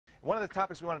One of the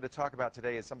topics we wanted to talk about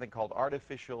today is something called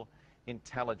artificial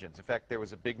intelligence. In fact, there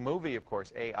was a big movie, of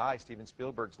course, AI, Steven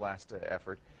Spielberg's last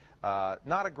effort.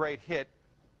 Not a great hit,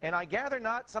 and I gather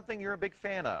not something you're a big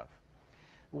fan of.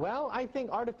 Well, I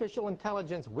think artificial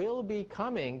intelligence will be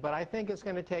coming, but I think it's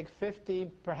going to take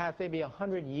 50, perhaps maybe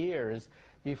 100 years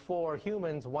before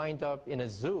humans wind up in a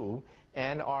zoo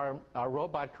and our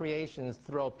robot creations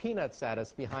throw peanuts at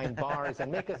us behind bars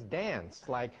and make us dance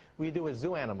like we do with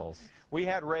zoo animals. We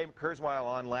had Ray Kurzweil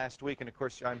on last week, and of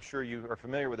course I'm sure you are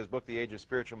familiar with his book, The Age of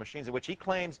Spiritual Machines, in which he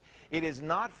claims it is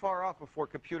not far off before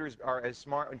computers are as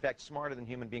smart, in fact smarter than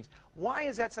human beings. Why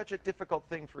is that such a difficult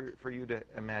thing for you to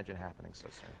imagine happening so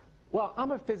soon? Well,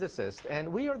 I'm a physicist,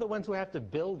 and we are the ones who have to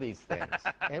build these things.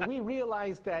 And we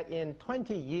realize that in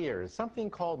 20 years, something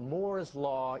called Moore's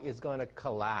Law is going to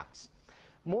collapse.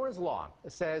 Moore's Law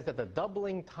says that the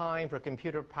doubling time for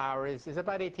computer power is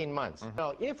about 18 months. Mm-hmm.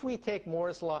 Now, if we take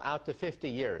Moore's Law out to 50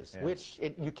 years, yeah. which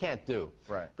you can't do,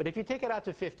 right. But if you take it out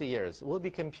to 50 years, we'll be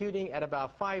computing at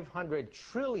about 500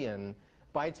 trillion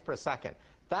bytes per second.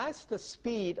 That's the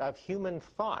speed of human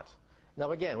thought.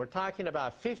 Now, again, we're talking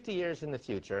about 50 years in the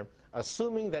future.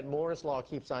 Assuming that Moore's Law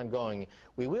keeps on going,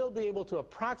 we will be able to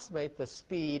approximate the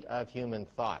speed of human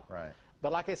thought. Right.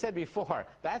 But like I said before,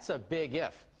 that's a big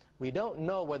if. We don't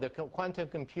know whether quantum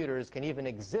computers can even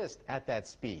exist at that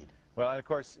speed. Well, and of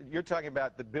course, you're talking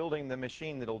about building the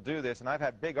machine that'll do this, and I've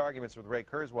had big arguments with Ray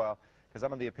Kurzweil because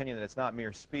I'm of the opinion that it's not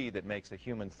mere speed that makes a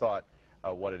human thought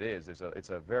what it is. It's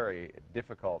a very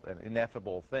difficult and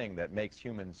ineffable thing that makes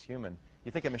humans human.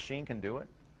 You think a machine can do it?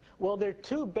 Well, there are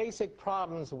two basic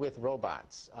problems with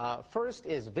robots. First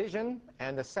is vision,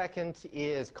 and the second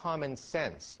is common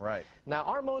sense. Right. Now,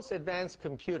 our most advanced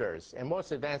computers and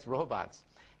most advanced robots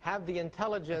have the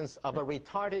intelligence of a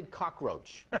retarded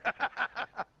cockroach.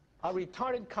 A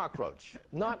retarded cockroach.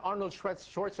 Not Arnold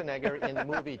Schwarzenegger in the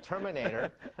movie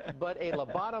Terminator, but a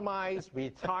lobotomized,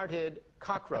 retarded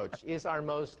cockroach is our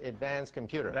most advanced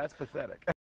computer. That's pathetic.